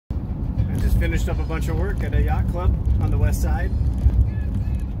finished up a bunch of work at a yacht club on the west side.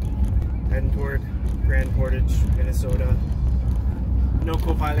 Heading toward Grand Portage, Minnesota. No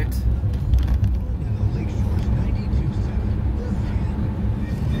co-pilot.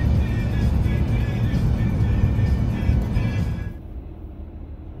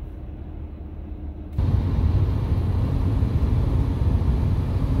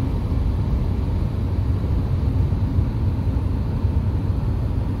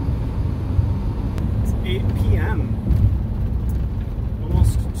 It's 8 p.m.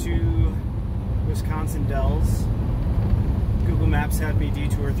 Almost to Wisconsin Dells. Google Maps had me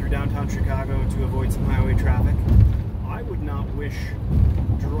detour through downtown Chicago to avoid some highway traffic. I would not wish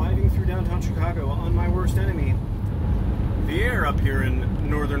driving through downtown Chicago on my worst enemy. The air up here in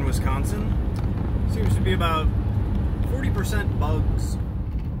northern Wisconsin seems to be about 40% bugs.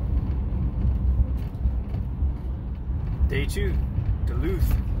 Day 2,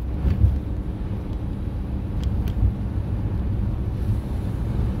 Duluth.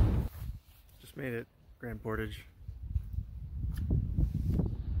 Just made it, Grand Portage.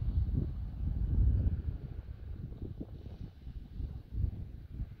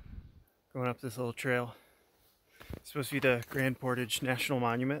 Going up this little trail. It's supposed to be the Grand Portage National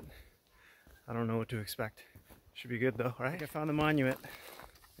Monument. I don't know what to expect. Should be good though, right? I found the monument.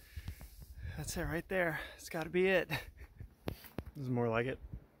 That's it right there. It's gotta be it. This is more like it.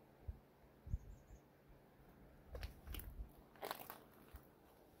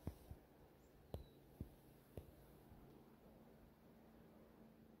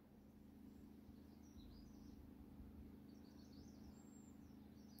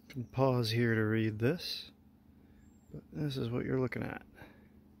 Can pause here to read this, but this is what you're looking at.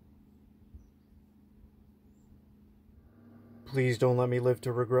 Please don't let me live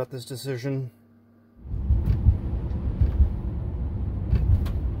to regret this decision.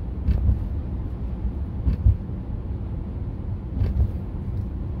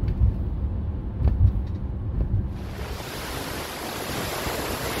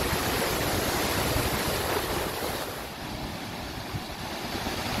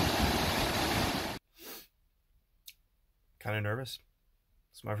 Kind of nervous.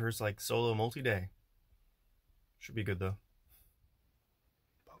 It's my first like solo multi-day. Should be good though.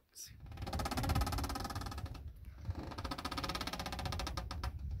 Boats.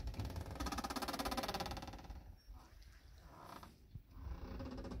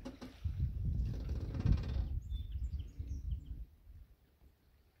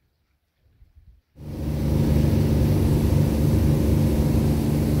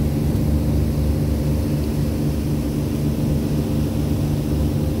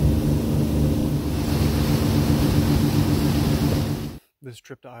 This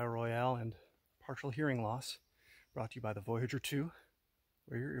trip to Isle Royale and partial hearing loss brought to you by the Voyager 2.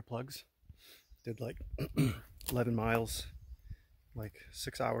 Wear your earplugs. Did like 11 miles, like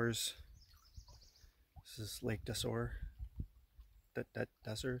 6 hours. This is Lake Desor.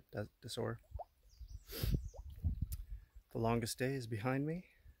 Desor. The longest day is behind me.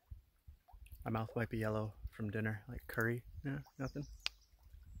 My mouth might be yellow from dinner, like curry. Yeah, nothing.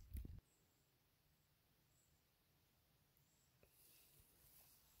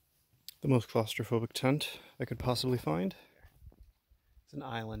 The most claustrophobic tent I could possibly find. It's an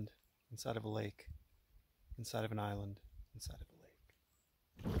island inside of a lake, inside of an island, inside of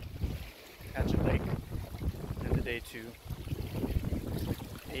a lake. Hatchet Lake, end of day 2.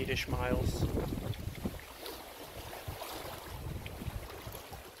 8-ish miles.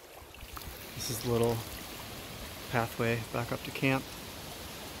 This is the little pathway back up to camp.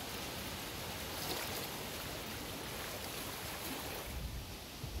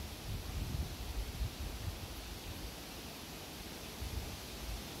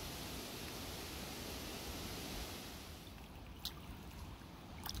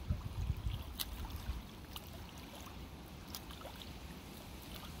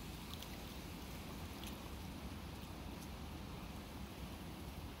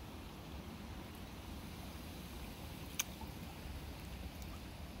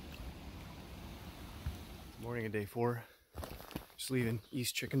 Morning of day 4, just leaving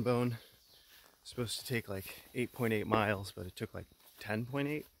East Chicken Bone. Supposed to take like 8.8 miles, but it took like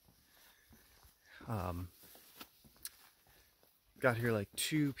 10.8. Got here like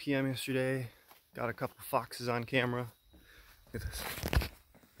 2 p.m. yesterday. Got a couple foxes on camera. Look at this.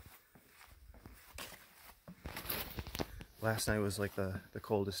 Last night was like the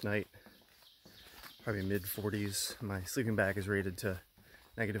coldest night. Probably mid 40s. My sleeping bag is rated to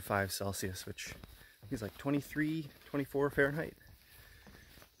 -5 Celsius, which is like 23, 24 Fahrenheit.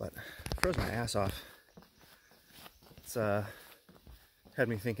 But froze my ass off. It's had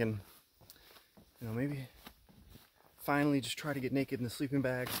me thinking you know, maybe finally just try to get naked in the sleeping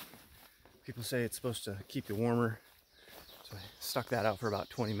bag. People say it's supposed to keep you warmer. So I stuck that out for about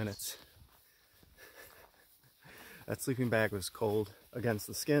 20 minutes. That sleeping bag was cold against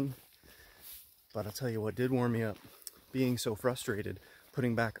the skin, but I'll tell you what did warm me up. Being so frustrated,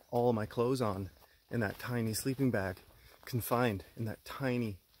 putting back all my clothes on in that tiny sleeping bag, confined in that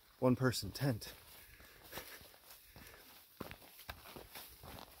tiny one-person tent.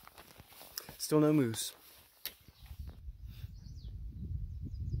 Still no moose.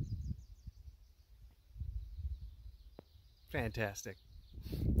 Fantastic.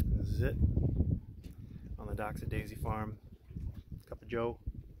 This is it. On the docks at Daisy Farm. Cup of Joe.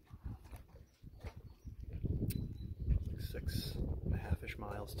 6.5-ish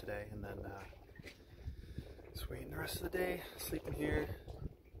miles today, and then just waiting the rest of the day, sleeping here.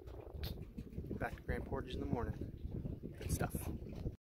 Back to Grand Portage in the morning.